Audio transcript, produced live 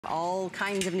All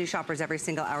kinds of new shoppers every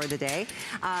single hour of the day.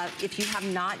 If you have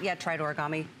not yet tried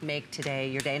Origami, make today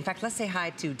your day. In fact, let's say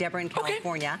hi to Deborah in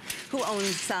California, who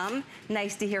owns some.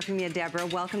 Nice to hear from you, Deborah.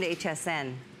 Welcome to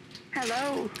HSN.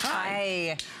 Hello.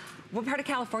 Hi. What part of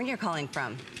California are you calling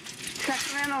from?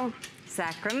 Sacramento.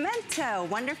 Sacramento.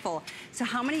 Wonderful. So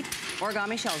how many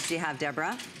origami shells do you have,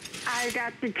 Deborah? I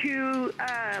got the two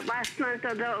last month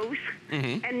of those.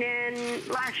 And then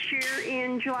last year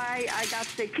in July, I got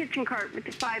the kitchen cart with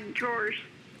the 5 drawers.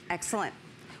 Excellent.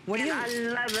 I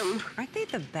love them. Aren't they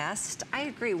the best? I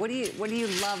agree. What do you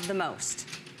love the most?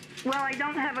 Well, I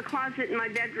don't have a closet in my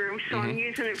bedroom, so I'm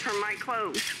using it for my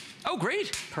clothes. Oh,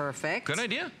 great. Perfect. Good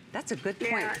idea. That's a good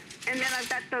point. Yeah, and then I've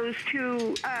got those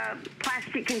 2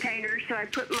 plastic containers, so I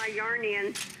put my yarn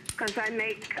in because I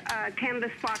make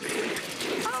canvas boxes.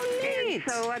 Oh, neat.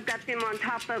 And so I've got them on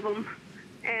top of them,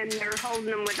 and they're holding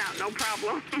them without no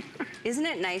problem. Isn't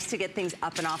it nice to get things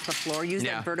up and off the floor? Use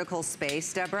that vertical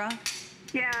space, Deborah.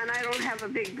 Yeah, and I don't have a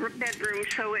big bedroom,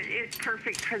 so it's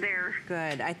perfect for there.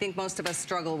 Good. I think most of us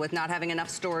struggle with not having enough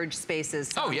storage spaces.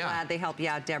 So I'm glad they help you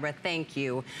out, Deborah. Thank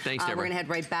you. Thanks, Deborah. We're going to head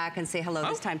right back and say hello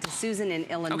this time to Susan in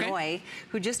Illinois,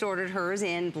 who just ordered hers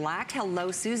in black.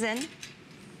 Hello, Susan.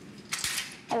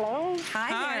 Hello.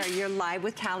 Hi there. You're live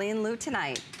with Callie and Lou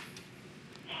tonight.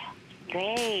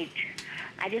 Great.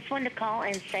 I just wanted to call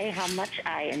and say how much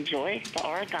I enjoy the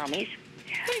origamis.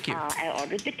 Thank you. I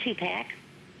ordered the 2-pack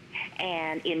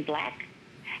and in black,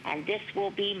 and this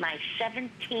will be my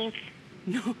 17th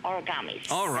origamis.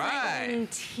 All right.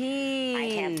 17.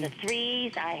 I have the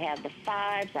 3s, I have the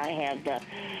 5s, I have the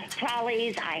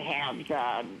trolleys, I have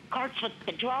the carts with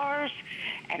the drawers,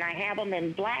 and I have them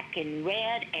in black and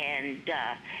red and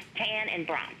tan and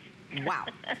bronze. Wow.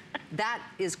 That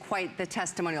is quite the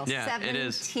testimonial. Yeah, 17, it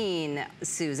is.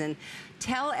 Susan.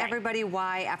 Tell everybody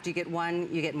why after you get one,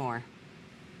 you get more.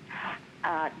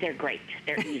 They're great.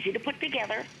 They're easy to put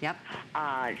together. Yep.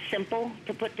 Simple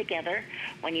to put together.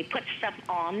 When you put stuff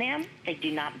on them, they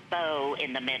do not bow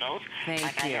in the middle. I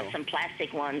have some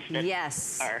plastic ones that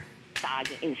are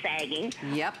sagging.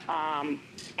 Yep. And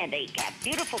they have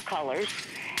beautiful colors.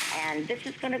 And this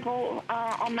is going to go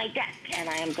on my deck, and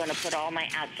I am going to put all my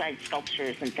outside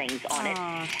sculptures and things on it.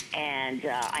 And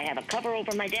I have a cover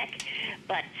over my deck,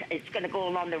 but it's going to go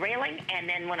along the railing, and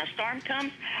then when a storm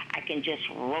comes, I can just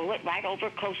roll it right over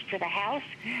close to the house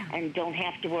and don't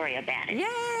have to worry about it. Yay!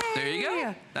 There you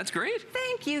go. That's great.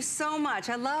 Thank you so much.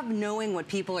 I love knowing what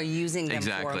people are using them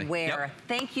for, where.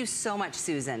 Thank you so much,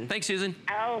 Susan. Thanks, Susan.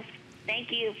 Oh,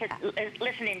 thank you for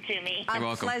listening to me. You're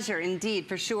welcome. Pleasure, indeed,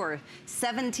 for sure.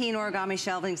 17 origami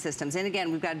shelving systems. And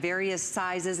again, we've got various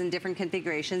sizes and different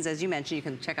configurations. As you mentioned, you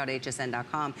can check out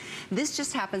hsn.com. This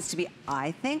just happens to be,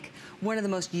 I think, one of the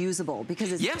most usable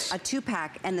because it's a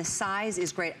 2-pack and the size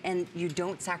is great and you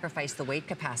don't sacrifice the weight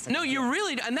capacity. No, you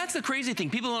really, and that's the crazy thing.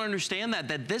 People don't understand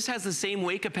that this has the same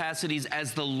weight capacities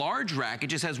as the large rack. It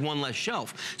just has one less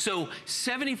shelf. So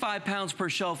 75 pounds per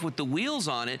shelf with the wheels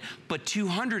on it, but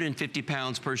 250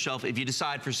 pounds per shelf if you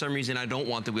decide for some reason I don't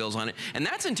want the wheels on it. And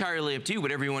that's entirely up to you,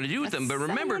 whatever you want to do with them. But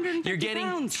remember, you're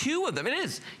getting 2 of them. It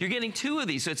is. You're getting 2 of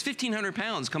these, so it's 1,500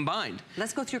 pounds combined.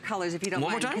 Let's go through colors if you don't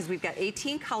mind. One more time? Because we've got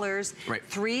 18 colors,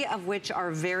 3 of which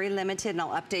are very limited, and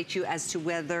I'll update you as to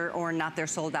whether or not they're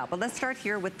sold out. But let's start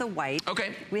here with the white.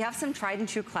 Okay. We have some tried and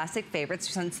true classic favorites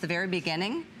since the very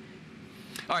beginning.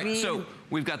 All right, so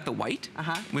we've got the white,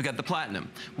 we've got the platinum,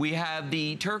 we have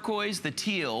the turquoise, the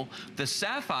teal, the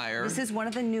sapphire. This is one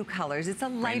of the new colors. It's a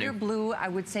lighter blue. I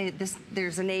would say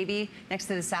there's a navy next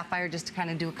to the sapphire just to kind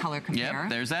of do a color compare. Yep,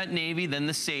 there's that navy, then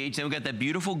the sage, then we've got that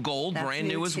beautiful gold, brand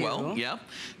new as well. Yep.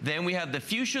 Then we have the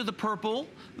fuchsia, the purple,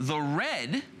 the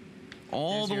red,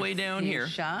 all the way down here.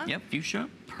 Yep, fuchsia,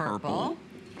 purple,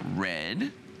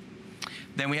 red.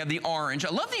 Then we have the orange. I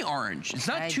love the orange. It's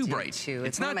not too bright.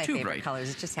 It's not one of my too favorite bright. colors.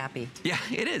 It's just happy. Yeah,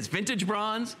 it is. Vintage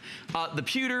bronze, the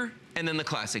pewter, and then the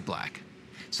classic black.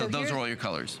 So those are all your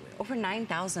colors. Over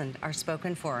 9,000 are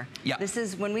spoken for. Yeah. This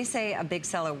is, when we say a big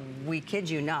seller, we kid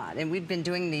you not. And we've been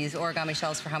doing these origami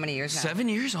shells for how many years now? 7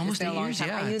 years, almost 8 years,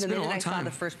 yeah. I knew the minute I saw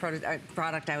the first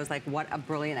product, I was like, what a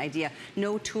brilliant idea.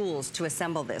 No tools to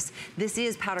assemble this. This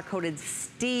is powder-coated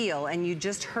steel, and you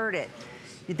just heard it.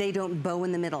 They don't bow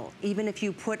in the middle. Even if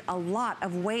you put a lot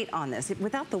of weight on this,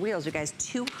 without the wheels, you guys,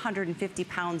 250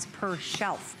 pounds per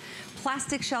shelf.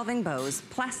 Plastic shelving bows,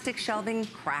 plastic shelving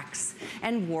cracks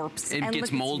and warps. It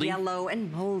gets moldy. Yellow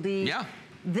and moldy. Yeah.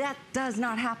 That does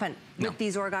not happen with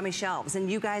these Origami shelves.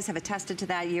 And you guys have attested to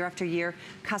that year after year.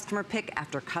 Customer pick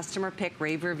after customer pick,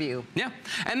 rave review. Yeah,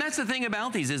 and that's the thing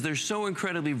about these is they're so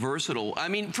incredibly versatile. I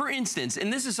mean, for instance,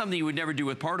 and this is something you would never do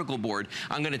with particle board,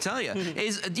 I'm gonna tell you,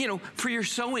 is, you know, for your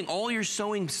sewing, all your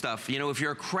sewing stuff, you know, if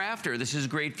you're a crafter, this is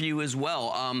great for you as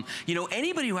well. You know,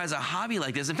 anybody who has a hobby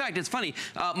like this, in fact, it's funny,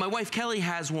 my wife Kelly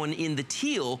has one in the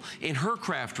teal in her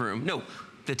craft room. No.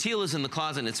 The teal is in the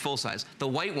closet and it's full size. The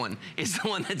white one is the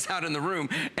one that's out in the room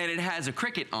and it has a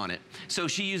cricket on it. So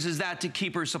she uses that to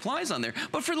keep her supplies on there.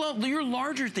 But for your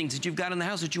larger things that you've got in the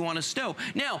house that you want to stow.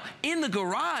 Now, in the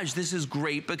garage, this is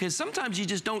great because sometimes you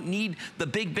just don't need the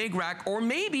big rack, or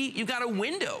maybe you got a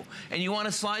window and you want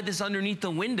to slide this underneath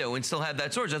the window and still have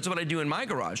that storage. That's what I do in my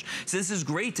garage. So this is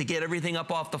great to get everything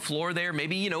up off the floor there.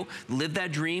 Maybe, you know, live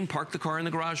that dream, park the car in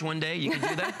the garage one day. You can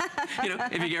do that. You know,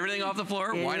 if you get everything off the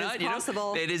floor, why not? It is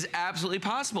possible. It is absolutely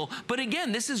possible. But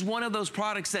again, this is one of those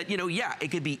products that, you know, yeah,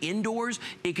 it could be indoors,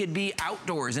 it could be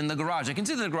outdoors in the garage. I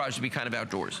consider the garage to be kind of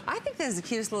outdoors. I think that's the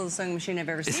cutest little sewing machine I've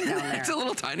ever seen down there. It's a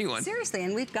little tiny one. Seriously,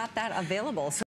 and we've got that available. So